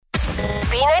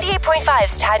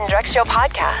B98.5's Tad and Drex Show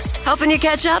podcast, helping you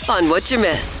catch up on what you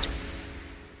missed.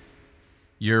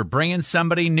 You're bringing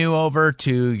somebody new over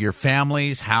to your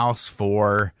family's house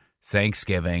for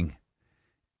Thanksgiving,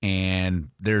 and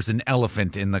there's an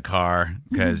elephant in the car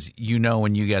because you know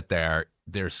when you get there,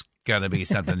 there's going to be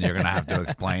something you're going to have to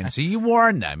explain. So you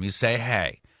warn them. You say,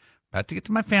 hey, about to get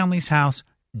to my family's house.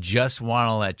 Just want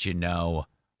to let you know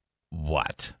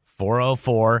what.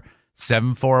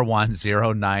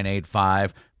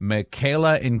 404-741-0985.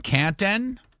 Michaela in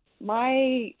Canton.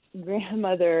 My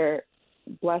grandmother,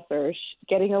 bless her,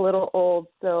 getting a little old,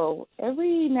 so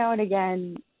every now and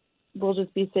again we'll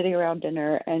just be sitting around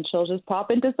dinner and she'll just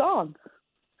pop into songs.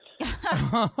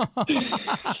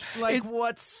 Like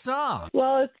what song?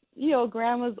 Well, it's,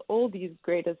 grandma's oldies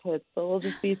greatest hits, so we'll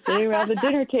just be sitting around the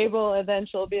dinner table and then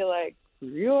she'll be like,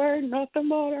 "You're nothing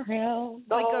but a hound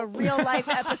dog." Like a real-life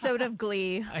episode of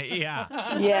Glee.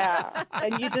 Yeah. Yeah,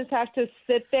 and you just have to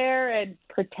sit there and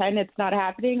pretend it's not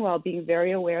happening while being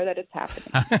very aware that it's happening.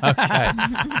 Okay.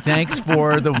 Thanks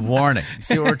for the warning.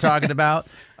 See what we're talking about?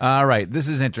 All right. This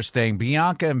is interesting.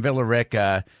 Bianca and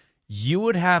Villarica, you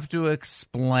would have to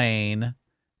explain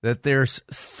that there's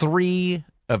 3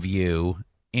 of you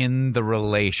in the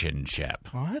relationship.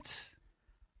 What?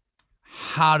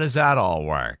 How does that all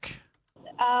work?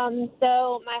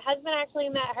 So my husband actually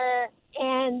met her,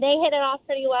 and they hit it off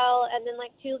pretty well. And then,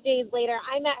 2 days later,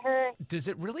 I met her. Does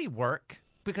it really work?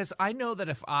 Because I know that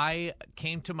if I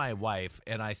came to my wife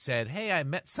and I said, hey, I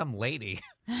met some lady,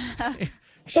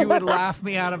 she would laugh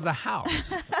me out of the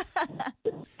house.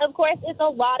 Of course, it's a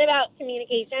lot about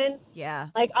communication. Yeah.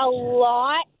 A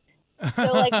lot.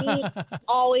 So, we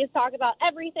always talk about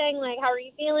everything, how are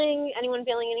you feeling? Anyone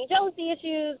feeling any jealousy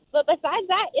issues? But besides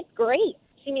that, it's great.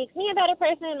 She makes me a better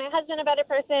person, my husband a better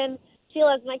person. She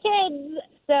loves my kids.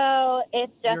 So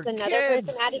it's just Your another kids.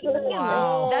 person added to the family.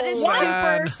 Wow. That is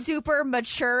Man. super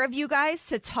mature of you guys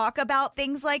to talk about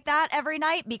things like that every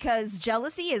night because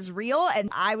jealousy is real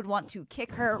and I would want to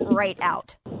kick her right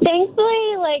out.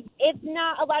 Thankfully, it's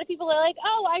not, a lot of people are like,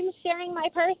 oh, I'm sharing my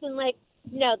person.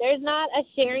 No, there's not a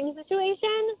sharing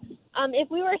situation. If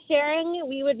we were sharing,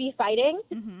 we would be fighting.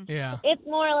 Mm-hmm. Yeah. It's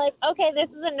more like, okay, this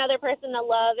is another person to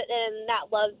love and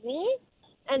that loves me.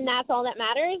 And that's all that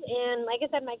matters. And like I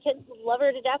said, my kids love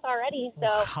her to death already. So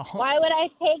Wow. why would I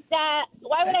take that?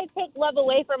 Why would I take love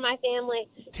away from my family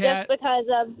Tad- just because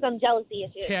of some jealousy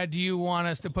issues? Tad, do you want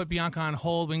us to put Bianca on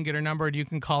hold? We can get her number, and you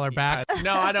can call her back.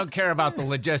 No, I don't care about the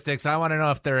logistics. I want to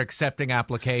know if they're accepting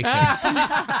applications.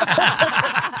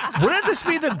 Wouldn't this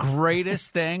be the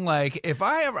greatest thing? If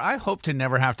I hope to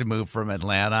never have to move from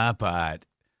Atlanta, but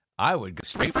I would go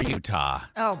straight for Utah.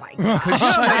 Oh, my God. Could you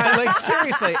imagine?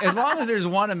 Seriously, as long as there's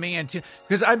one of me and two,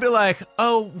 because I'd be like,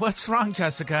 oh, what's wrong,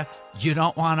 Jessica? You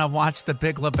don't want to watch The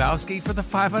Big Lebowski for the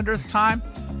 500th time?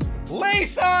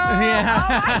 Lisa!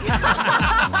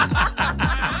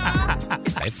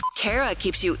 Kara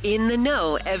keeps you in the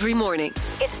know every morning.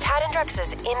 It's Tad and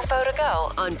Drex's Info to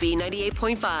Go on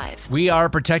B98.5. We are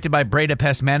protected by Breda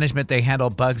Pest Management. They handle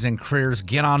bugs and critters.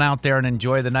 Get on out there and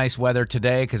enjoy the nice weather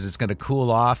today because it's going to cool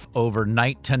off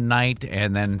overnight tonight,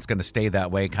 and then it's going to stay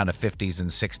that way, kind of 50s and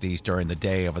 60s during the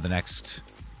day over the next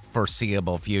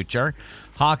foreseeable future.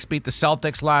 Hawks beat the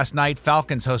Celtics last night.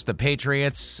 Falcons host the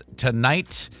Patriots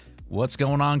tonight. What's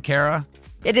going on, Kara?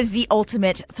 It is the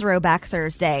ultimate Throwback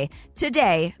Thursday.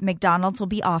 Today, McDonald's will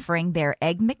be offering their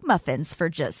Egg McMuffins for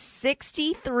just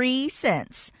 63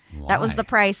 cents. That was Why? the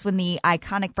price when the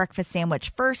iconic breakfast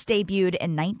sandwich first debuted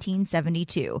in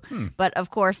 1972. But, of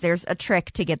course, there's a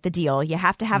trick to get the deal. You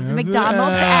have to have the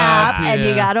McDonald's app, and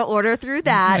you got to order through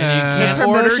that. And you The can't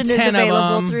order promotion is 10 of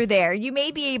available them. through there. You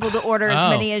may be able to order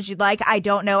as many as you'd like. I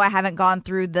don't know. I haven't gone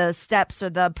through the steps or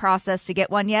the process to get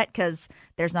one yet because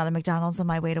there's not a McDonald's on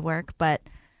my way to work, but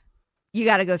you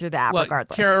got to go through the app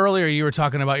regardless. Kara, earlier you were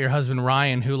talking about your husband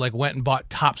Ryan, who went and bought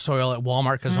topsoil at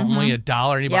Walmart because only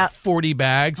 $1, and he bought 40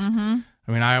 bags.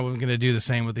 I mean, I'm going to do the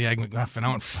same with the Egg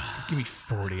McMuffin. Give me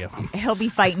 40 of them. He'll be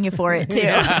fighting you for it, too.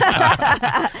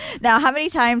 Now, how many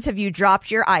times have you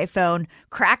dropped your iPhone,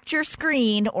 cracked your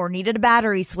screen, or needed a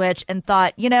battery switch and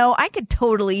thought, I could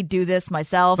totally do this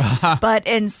myself, but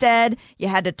instead you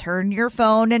had to turn your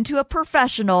phone into a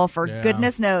professional for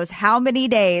goodness knows how many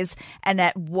days and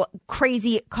at what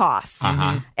crazy costs.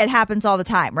 It happens all the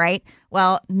time, right?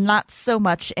 Well, not so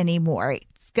much anymore.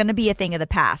 Going to be a thing of the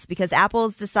past because Apple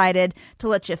has decided to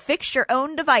let you fix your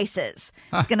own devices.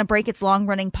 It's going to break its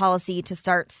long-running policy to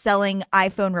start selling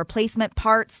iPhone replacement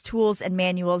parts, tools, and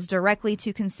manuals directly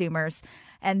to consumers.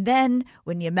 And then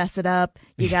when you mess it up,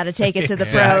 you got to take it to the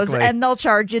Exactly. pros, and they'll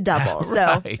charge you double.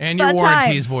 So Right. And your fun warranty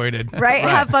times, is voided. right?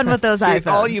 Have fun with those See,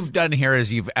 iPhones. all you've done here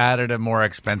is you've added a more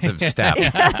expensive step.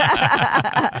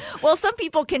 Well, some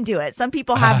people can do it. Some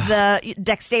people have the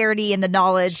dexterity and the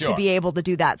knowledge to Sure. be able to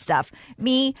do that stuff.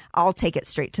 Me, I'll take it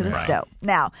straight to the stove.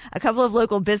 Now, a couple of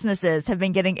local businesses have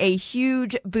been getting a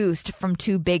huge boost from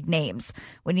two big names.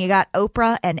 When you got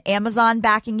Oprah and Amazon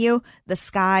backing you, the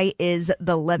sky is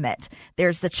the limit.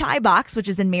 There's the Chai Box, which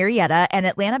is in Marietta, and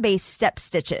Atlanta-based Step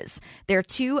Stitches. They're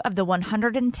two of the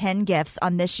 110 gifts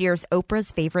on this year's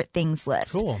Oprah's Favorite Things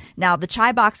list. Cool. Now, the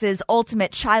Chai Box's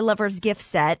Ultimate Chai Lovers gift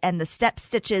set and the Step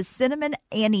Stitches Cinnamon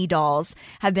Annie dolls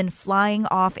have been flying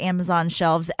off Amazon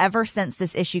shelves ever since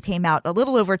this issue came out a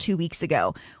little over 2 weeks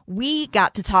ago. We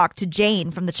got to talk to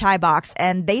Jane from the Chai Box,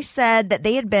 and they said that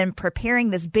they had been preparing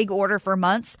this big order for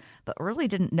months, but really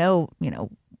didn't know,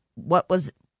 where it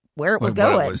was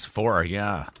going. What it was for,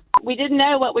 yeah. We didn't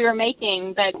know what we were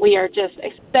making, but we are just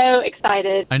so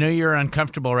excited. I know you're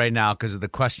uncomfortable right now because of the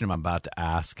question I'm about to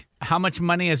ask. How much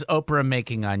money is Oprah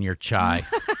making on your chai?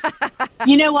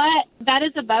 You know what? That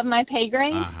is above my pay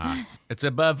grade. It's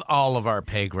above all of our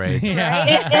pay grades. It is.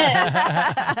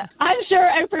 I'm sure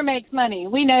Oprah makes money.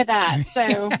 We know that.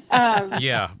 So,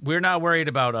 Yeah, we're not worried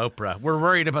about Oprah. We're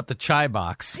worried about the Chai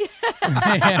Box.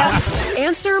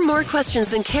 Answer more questions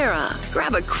than Kara.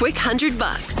 Grab a quick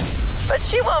 $100. But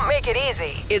she won't make it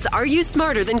easy. It's Are You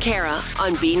Smarter Than Kara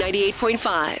on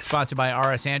B98.5. Sponsored by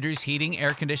R.S. Andrews Heating,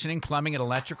 Air Conditioning, Plumbing, and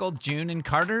Electrical. June in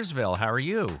Cartersville. How are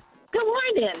you? Good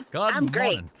morning. Good I'm great.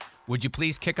 morning. Would you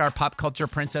please kick our pop culture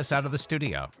princess out of the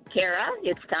studio? Kara,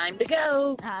 it's time to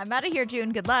go. I'm out of here,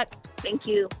 June. Good luck. Thank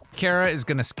you. Kara is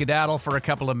going to skedaddle for a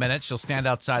couple of minutes. She'll stand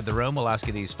outside the room. We'll ask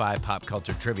you these 5 pop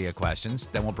culture trivia questions.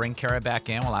 Then we'll bring Kara back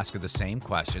in. We'll ask her the same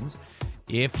questions.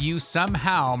 If you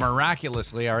somehow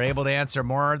miraculously are able to answer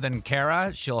more than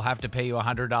Kara, she'll have to pay you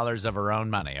 $100 of her own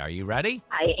money. Are you ready?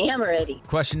 I am ready.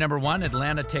 Question number 1.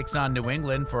 Atlanta takes on New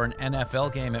England for an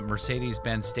NFL game at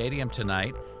Mercedes-Benz Stadium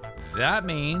tonight. That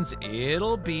means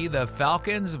it'll be the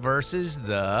Falcons versus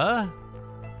the...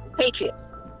 Patriots.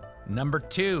 Number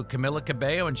 2, Camila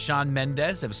Cabello and Shawn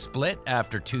Mendes have split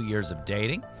after 2 years of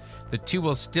dating. The two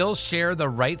will still share the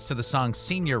rights to the song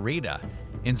Señorita.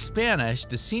 In Spanish,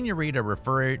 does Señorita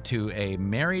refer to a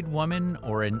married woman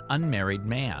or an unmarried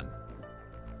man?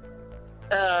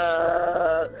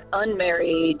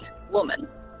 Unmarried woman.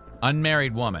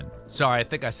 Unmarried woman. Sorry, I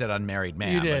think I said unmarried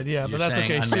man. You did, yeah, you're but that's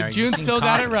saying okay. So unmarried. June You seem still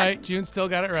got it confident. right. June still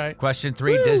got it right. Question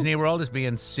 3, Disney World is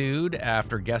being sued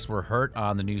after guests were hurt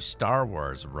on the new Star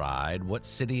Wars ride. What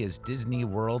city is Disney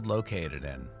World located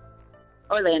in?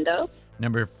 Orlando.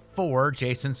 Number 4,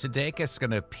 Jason Sudeikis is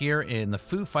going to appear in the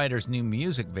Foo Fighters' new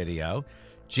music video.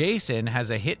 Jason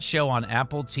has a hit show on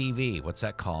Apple TV. What's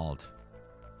that called?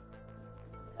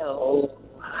 Oh.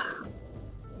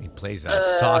 He plays a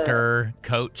soccer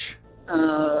coach.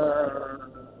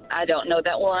 I don't know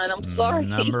that one. I'm sorry.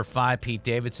 Number 5, Pete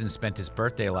Davidson spent his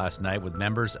birthday last night with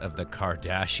members of the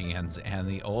Kardashians and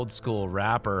the old school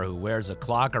rapper who wears a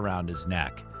clock around his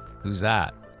neck. Who's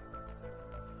that?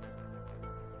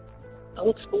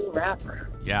 Old school rapper.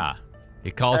 Yeah.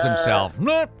 He calls himself. All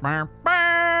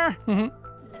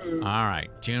right,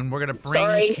 June, we're going to bring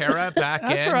Sorry. Kara back in.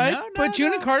 That's all right. No, but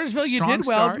June in Cartersville, you Strong did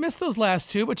well. start. Missed those last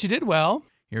 2, but you did well.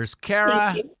 Here's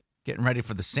Kara. Thank you. Getting ready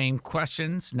for the same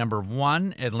questions. Number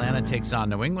 1, Atlanta takes on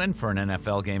New England for an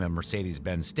NFL game at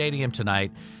Mercedes-Benz Stadium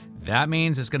tonight. That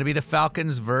means it's going to be the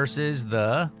Falcons versus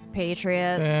the...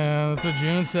 Patriots. Yeah, that's what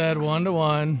June said.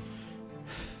 1-1.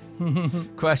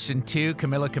 Question 2,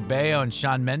 Camila Cabello and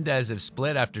Shawn Mendes have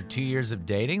split after 2 years of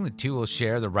dating. The two will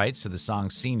share the rights to the song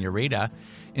Señorita.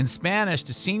 In Spanish,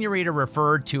 does Señorita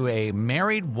refer to a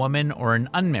married woman or an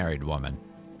unmarried woman?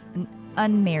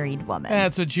 Unmarried woman.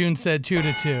 That's what June said.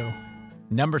 2-2.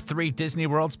 Number 3, Disney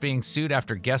World's being sued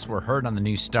after guests were hurt on the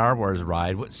new Star Wars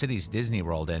ride. What city's Disney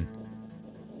World in?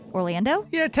 Orlando?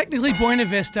 Yeah, technically Buena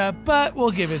Vista, but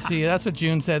we'll give it to you. That's what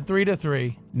June said.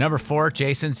 3-3. Number 4,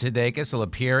 Jason Sudeikis will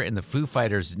appear in the Foo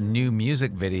Fighters' new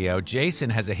music video. Jason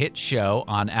has a hit show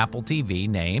on Apple TV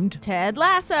named... Ted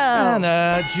Lasso.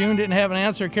 And June didn't have an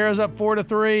answer. Kara's up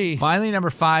 4-3. Finally, number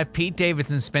 5, Pete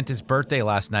Davidson spent his birthday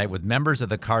last night with members of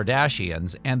the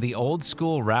Kardashians and the old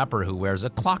school rapper who wears a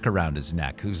clock around his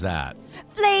neck. Who's that?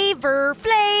 Flavor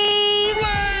Flav.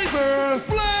 Flavor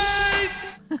Flav.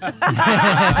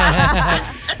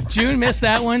 June missed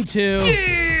that one too.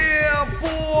 Yeah,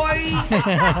 boy.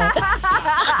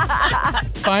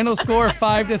 Final score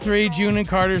 5-3. June in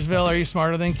Cartersville. Are you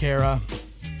smarter than Kara?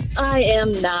 I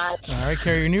am not. All right,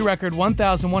 Kara, your new record: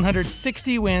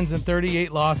 1,160 wins and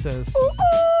 38 losses. Ooh,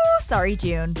 Sorry,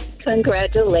 June.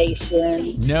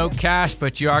 Congratulations. No cash,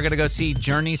 but you are going to go see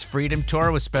Journey's Freedom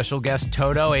Tour with special guest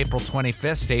Toto, April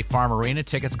 25th, State Farm Arena.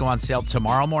 Tickets go on sale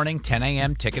tomorrow morning, 10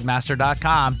 a.m.,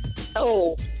 Ticketmaster.com.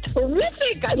 Oh,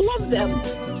 terrific. I love them.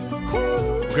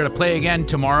 We're going to play again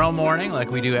tomorrow morning like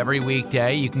we do every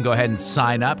weekday. You can go ahead and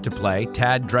sign up to play.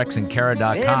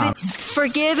 TadDrexandKara.com.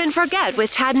 Forgive and forget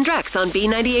with Tad and Drex on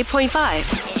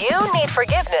B98.5. You need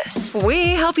forgiveness.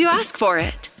 We help you ask for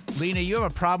it. Lena, you have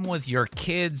a problem with your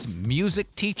kid's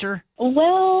music teacher?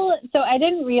 Well, so I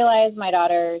didn't realize my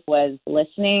daughter was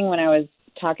listening when I was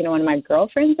talking to one of my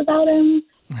girlfriends about him.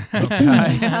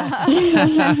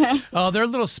 Oh, they're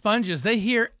little sponges. They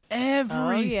hear everything.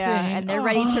 Oh, yeah, and they're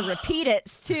ready to repeat it,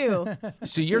 too.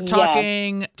 So you're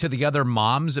talking to the other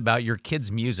moms about your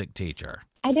kid's music teacher.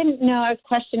 I didn't know. I was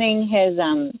questioning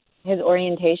his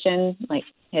orientation, like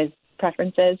his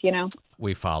preferences, you know.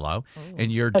 We follow.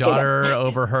 And your daughter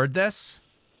overheard this?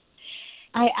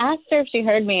 I asked her if she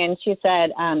heard me, and she said,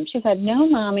 no,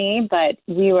 Mommy, but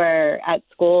we were at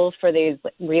school for these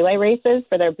relay races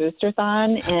for their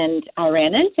booster-thon, and I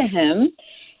ran into him,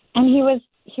 and he was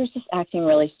just acting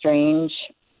really strange.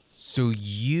 So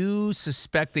you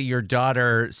suspect that your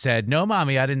daughter said, no,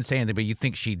 Mommy, I didn't say anything, but you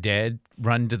think she did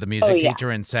run to the music teacher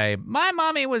and say, my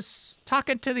mommy was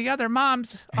talking to the other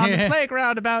moms on the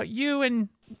playground about you and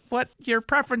what your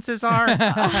preferences are.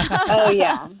 Oh,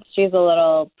 yeah. She's a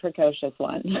little precocious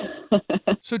one.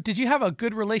 So did you have a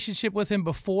good relationship with him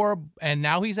before and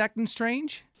now he's acting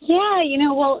strange? Yeah,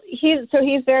 well, he's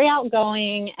very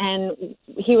outgoing, and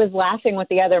he was laughing with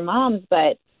the other moms,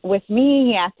 but with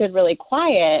me, he acted really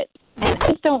quiet. And I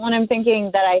just don't want him thinking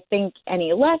that I think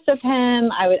any less of him.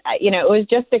 It was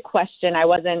just a question. It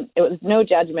was no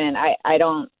judgment. I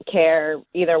don't care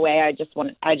either way. I just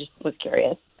was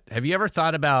curious. Have you ever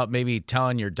thought about maybe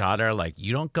telling your daughter, like,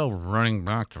 you don't go running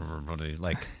back to everybody,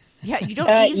 like... Yeah, you don't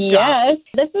eavesdrop. Yes.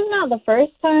 This is not the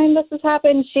first time this has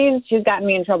happened. She's gotten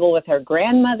me in trouble with her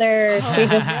grandmother.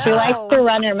 She likes to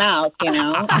run her mouth,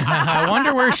 I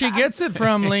wonder where she gets it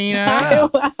from,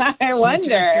 Lena. I wonder.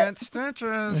 Snitches get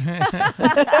stitches.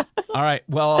 All right.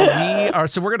 Well, we're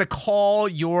going to call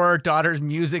your daughter's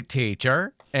music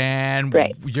teacher, and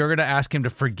you're going to ask him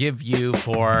to forgive you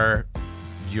for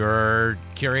your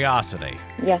curiosity.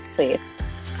 Yes, please.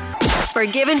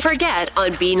 Forgive and forget on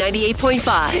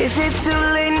B98.5. Is it too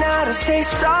late now to say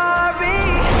sorry?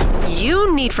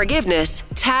 You need forgiveness.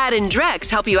 Tad and Drex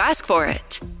help you ask for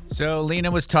it. So Lena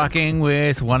was talking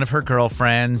with one of her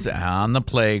girlfriends on the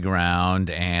playground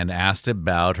and asked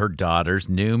about her daughter's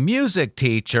new music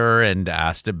teacher and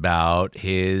asked about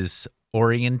his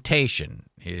orientation,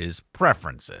 his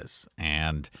preferences.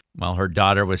 And, well, her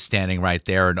daughter was standing right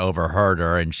there and overheard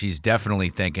her, and she's definitely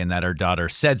thinking that her daughter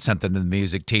said something to the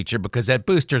music teacher because at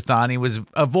Booster-thon he was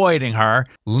avoiding her.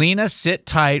 Lena, sit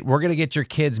tight. We're going to get your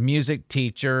kid's music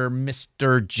teacher,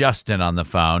 Mr. Justin, on the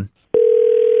phone.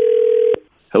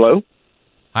 Hello?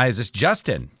 Hi, is this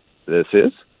Justin? This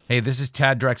is? Hey, this is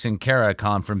Tad, Drex, and Kara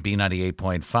calling from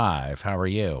B98.5. How are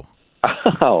you?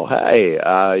 Oh,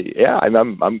 hi. Yeah,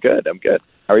 I'm good. I'm good.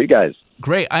 How are you guys?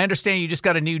 Great. I understand you just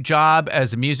got a new job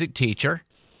as a music teacher.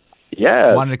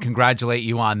 Yeah. Wanted to congratulate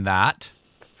you on that.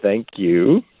 Thank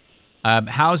you.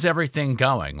 How's everything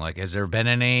going? Like, has there been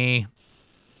any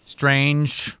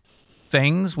strange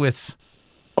things with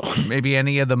maybe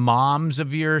any of the moms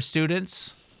of your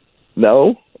students?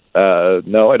 No.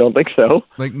 No, I don't think so.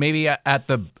 Like maybe at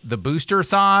the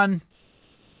Booster-thon?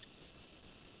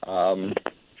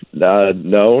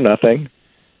 No, nothing.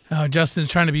 Oh, Justin's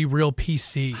trying to be real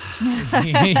PC.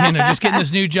 Just getting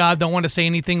this new job. Don't want to say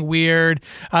anything weird.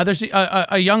 There's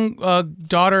a young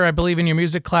daughter, I believe, in your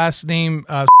music class named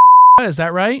is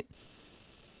that right?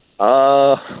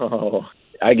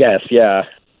 I guess, yeah.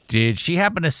 Did she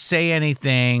happen to say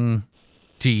anything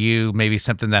to you, maybe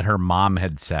something that her mom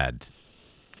had said?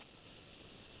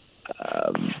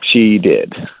 She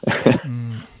did.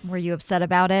 Were you upset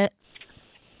about it?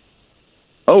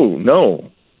 Oh,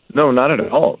 no. No, not at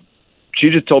all. She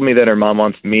just told me that her mom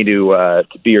wants me to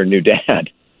be her new dad.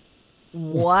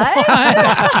 What?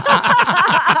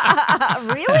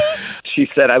 Really? She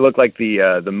said I look like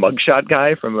the mugshot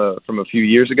guy from a few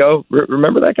years ago.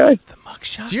 Remember that guy? The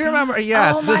mugshot. Do you remember?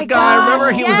 Yes, Oh this my guy. gosh,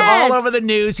 Remember, he was yes. all over the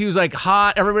news. He was like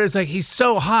hot. Everybody's like, he's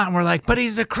so hot, and we're like, but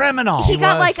he's a criminal. He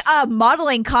got like a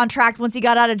modeling contract once he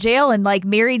got out of jail and like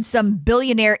married some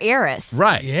billionaire heiress.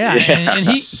 Right. Yeah, and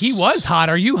he was hot.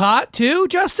 Are you hot too,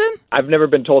 Justin? I've never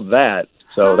been told that.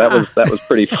 So that was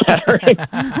pretty flattering.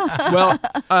 Well,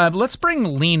 let's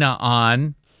bring Lena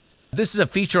on. This is a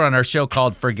feature on our show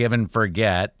called Forgive and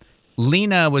Forget.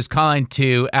 Lena was calling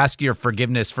to ask your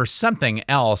forgiveness for something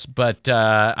else, but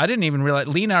I didn't even realize.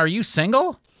 Lena, are you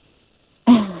single?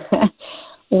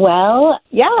 Well,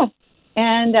 yeah.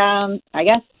 And I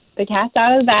guess the cat's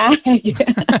out of the bag.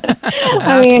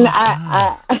 I mean,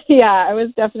 I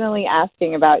was definitely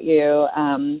asking about you.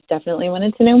 Definitely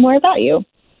wanted to know more about you.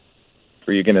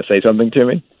 Were you going to say something to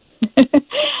me?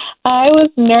 I was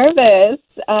nervous,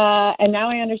 and now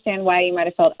I understand why you might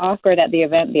have felt awkward at the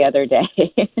event the other day.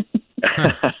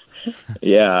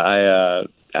 Yeah,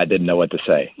 I didn't know what to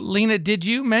say. Lena, did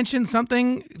you mention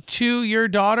something to your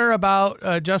daughter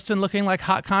about Justin looking like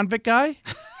hot convict guy?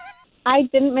 I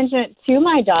didn't mention it to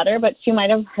my daughter, but she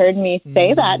might have heard me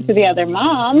say that to the other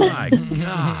mom. My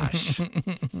gosh.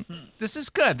 This is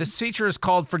good. This feature is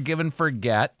called Forgive and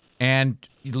Forget. And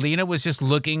Lena was just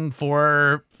looking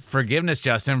for forgiveness,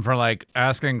 Justin, for like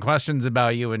asking questions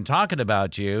about you and talking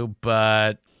about you.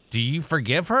 But do you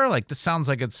forgive her? Like, this sounds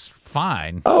like it's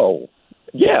fine. Oh,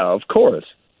 yeah, of course.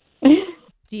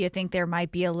 Do you think there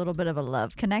might be a little bit of a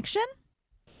love connection?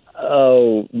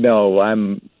 Oh,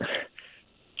 no,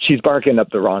 she's barking up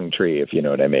the wrong tree, if you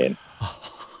know what I mean.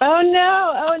 Oh,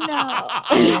 no.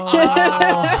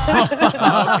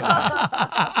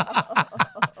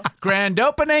 Grand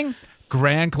opening,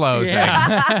 grand closing.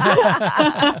 Yeah.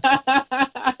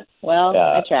 Well,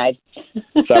 I tried.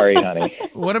 Sorry, honey.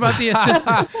 What about the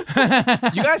assistant?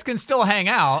 You guys can still hang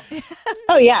out.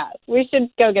 Oh, yeah. We should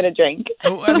go get a drink.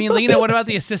 I mean, Lena, what about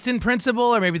the assistant principal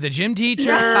or maybe the gym teacher?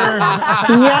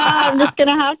 Yeah, I'm just going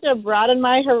to have to broaden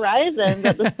my horizons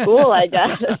at the school, I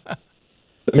guess.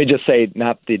 Let me just say,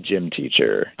 not the gym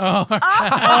teacher. Oh, no.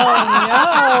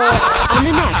 On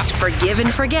the next Forgive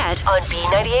and Forget on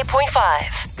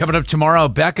B98.5. Coming up tomorrow,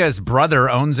 Becca's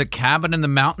brother owns a cabin in the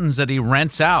mountains that he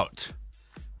rents out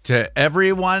to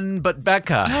everyone but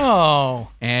Becca.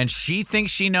 Oh. And she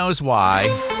thinks she knows why.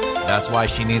 That's why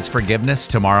she needs forgiveness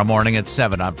tomorrow morning at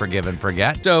 7 on Forgive and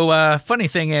Forget. So, funny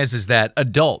thing is that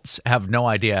adults have no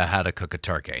idea how to cook a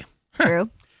turkey. True.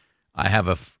 I have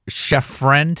a chef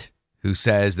friend who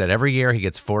says that every year he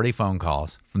gets 40 phone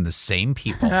calls from the same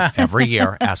people every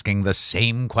year asking the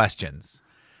same questions.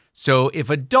 So if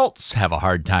adults have a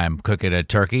hard time cooking a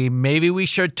turkey, maybe we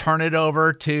should turn it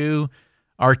over to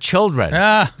our children,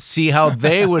 see how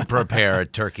they would prepare a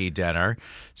turkey dinner.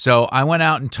 So I went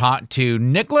out and talked to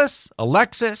Nicholas,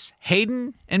 Alexis,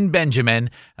 Hayden, and Benjamin,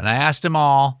 and I asked them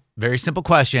all, very simple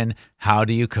question, how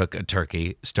do you cook a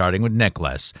turkey? Starting with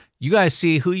Nicholas. You guys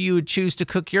see who you would choose to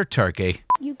cook your turkey.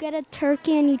 You get a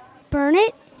turkey and you burn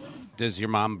it? Does your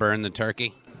mom burn the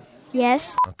turkey?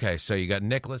 Yes. Okay, so you got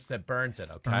Nicholas that burns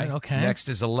it, okay? Right, okay. Next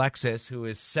is Alexis, who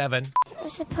is 7. We're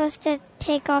supposed to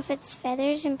take off its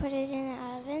feathers and put it in the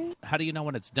oven. How do you know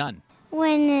when it's done?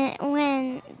 When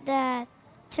the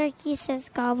turkey says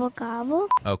gobble gobble.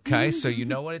 Okay, so you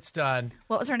know when it's done.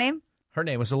 What was her name? Her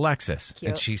name was Alexis, Cute.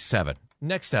 and she's 7.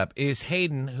 Next up is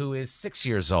Hayden, who is 6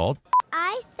 years old.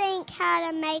 I think how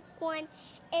to make one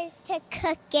is to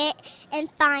cook it and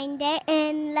find it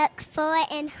and look for it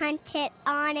and hunt it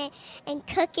on it and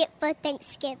cook it for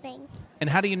Thanksgiving. And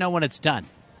how do you know when it's done?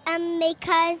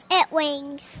 Because it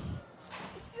wings.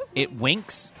 It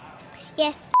winks?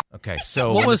 Yes. Okay,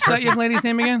 so What was that young lady's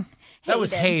name again? that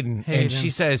was Hayden, Hayden. and she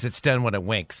says it's done when it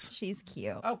winks. She's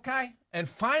cute. Okay, and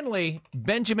finally,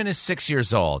 Benjamin is 6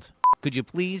 years old. Could you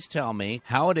please tell me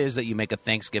how it is that you make a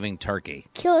Thanksgiving turkey?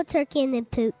 Kill a turkey and then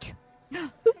poot.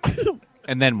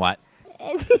 And then what?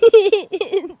 You're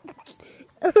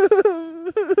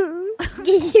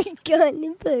going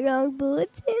to put wrong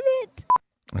bullets in it.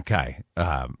 Okay,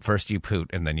 first you poot,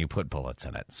 and then you put bullets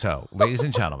in it. So, ladies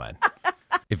and gentlemen,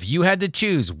 if you had to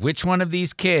choose which one of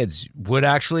these kids would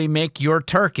actually make your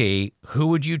turkey, who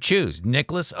would you choose?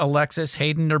 Nicholas, Alexis,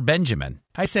 Hayden, or Benjamin?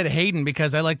 I said Hayden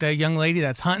because I like that young lady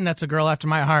that's hunting. That's a girl after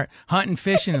my heart. Hunting,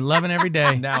 fishing, and loving every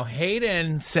day. Now,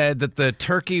 Hayden said that the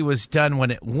turkey was done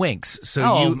when it winks.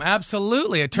 So you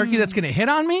absolutely. A turkey that's going to hit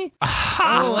on me?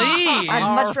 Please.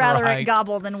 I'd much rather it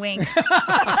gobble than wink.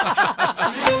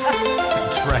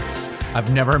 Drex,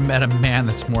 I've never met a man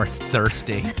that's more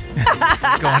thirsty.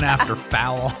 Going after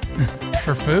fowl.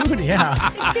 For food? Yeah.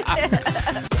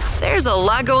 There's a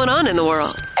lot going on in the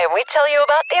world, and we tell you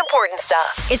about the important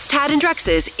stuff. It's Tad and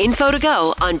Drex's Info to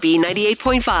Go on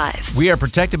B98.5. We are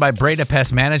protected by Breda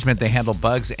Pest Management. They handle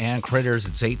bugs and critters.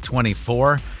 It's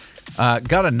 8:24.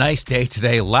 Got a nice day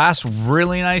today. Last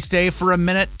really nice day for a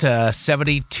minute.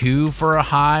 72 for a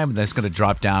high. That's going to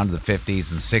drop down to the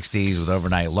 50s and 60s with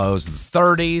overnight lows in the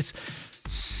 30s.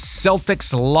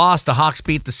 Celtics lost. The Hawks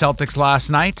beat the Celtics last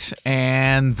night.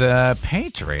 And the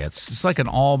Patriots, it's like an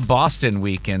all Boston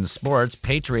week in sports.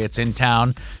 Patriots in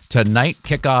town tonight.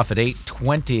 Kickoff at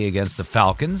 8:20 against the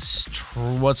Falcons.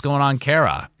 What's going on,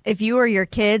 Kara? If you or your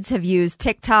kids have used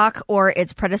TikTok or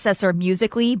its predecessor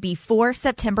Musical.ly before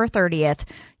September 30th,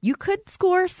 you could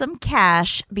score some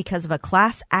cash because of a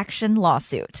class action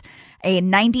lawsuit. A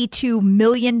 $92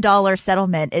 million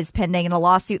settlement is pending in a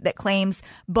lawsuit that claims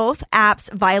both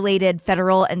apps violated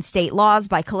federal and state laws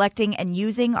by collecting and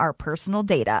using our personal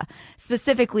data.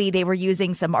 Specifically, they were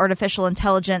using some artificial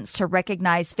intelligence to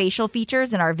recognize facial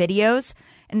features in our videos.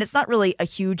 And it's not really a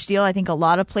huge deal. I think a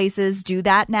lot of places do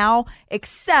that now,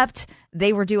 except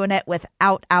they were doing it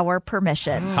without our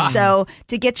permission. So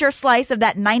to get your slice of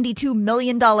that $92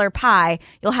 million pie,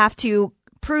 you'll have to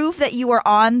prove that you were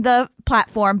on the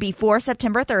platform before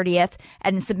September 30th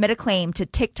and submit a claim to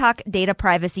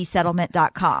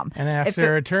TikTokDataPrivacySettlement.com. And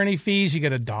after attorney fees, you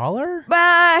get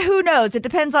 $1? Who knows? It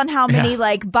depends on how many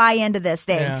buy into this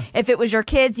thing. Yeah. If it was your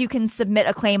kids, you can submit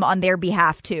a claim on their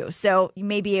behalf too. So you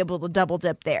may be able to double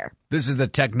dip there. This is the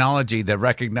technology that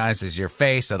recognizes your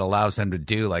face that allows them to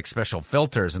do like special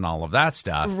filters and all of that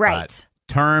stuff. Right. But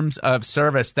terms of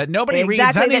service that nobody reads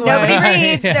Exactly, anyway. that nobody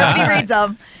reads. Nobody reads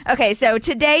them. Okay, so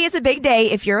today is a big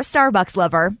day if you're a Starbucks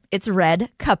lover. It's Red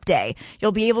Cup Day.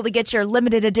 You'll be able to get your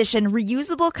limited edition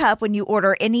reusable cup when you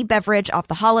order any beverage off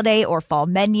the holiday or fall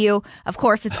menu. Of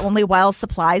course, it's only while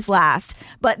supplies last.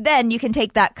 But then you can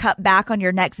take that cup back on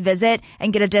your next visit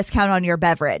and get a discount on your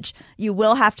beverage. You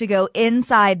will have to go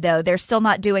inside, though. They're still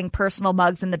not doing personal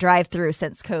mugs in the drive-thru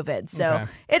since COVID. So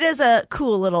It is a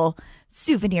cool little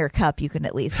souvenir cup you can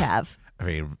at least have. I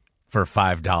mean, for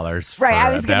 $5 for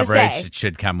I was a gonna beverage, say. it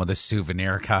should come with a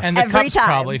souvenir cup. And the Every cup's time.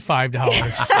 probably $5.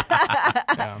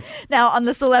 Yeah. Now, on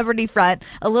the celebrity front,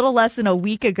 a little less than a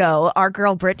week ago, our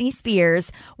girl Britney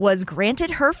Spears was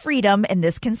granted her freedom in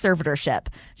this conservatorship.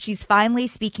 She's finally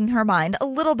speaking her mind a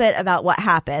little bit about what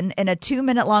happened in a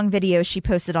 2-minute long video she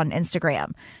posted on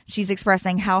Instagram. She's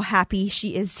expressing how happy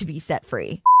she is to be set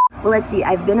free. Well, let's see.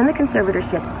 I've been in the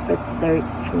conservatorship for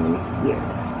 13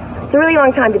 years. It's a really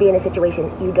long time to be in a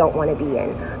situation you don't want to be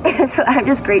in. So I'm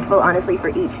just grateful, honestly, for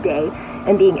each day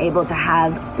and being able to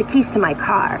have the keys to my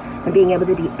car and being able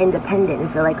to be independent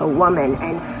and feel like a woman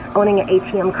and owning an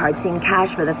ATM card, seeing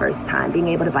cash for the first time, being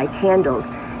able to buy candles.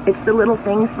 It's the little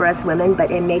things for us women,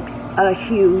 but it makes a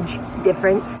huge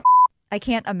difference. I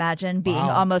can't imagine being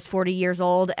almost 40 years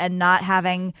old and not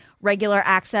having regular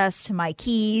access to my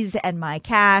keys and my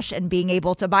cash and being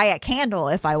able to buy a candle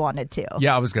if I wanted to.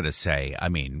 Yeah, I was going to say, I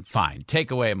mean, fine.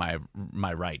 Take away my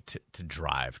right to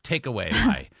drive. Take away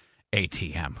my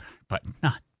ATM, but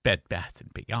not Bed Bath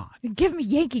 & Beyond. Give me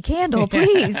Yankee Candle,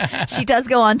 please. She does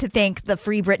go on to thank the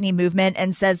Free Britney movement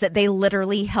and says that they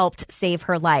literally helped save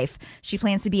her life. She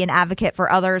plans to be an advocate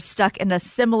for others stuck in a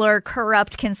similar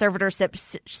corrupt conservatorship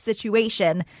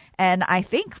situation. And I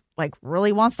think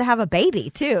really wants to have a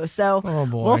baby too. So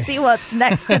we'll see what's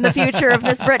next in the future of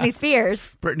Miss Britney Spears.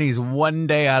 Britney's one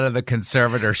day out of the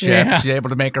conservatorship. Yeah. She's able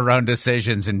to make her own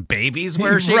decisions, and babies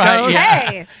where she Right, goes. yeah.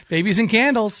 Hey! Babies and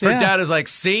candles. Her Yeah. dad is like,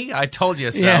 see, I told you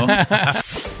so. Yeah.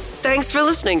 Thanks for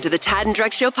listening to the Tad and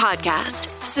Drex Show podcast.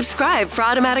 Subscribe for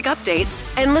automatic updates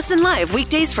and listen live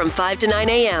weekdays from 5 to 9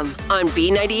 a.m. on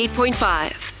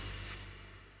B98.5.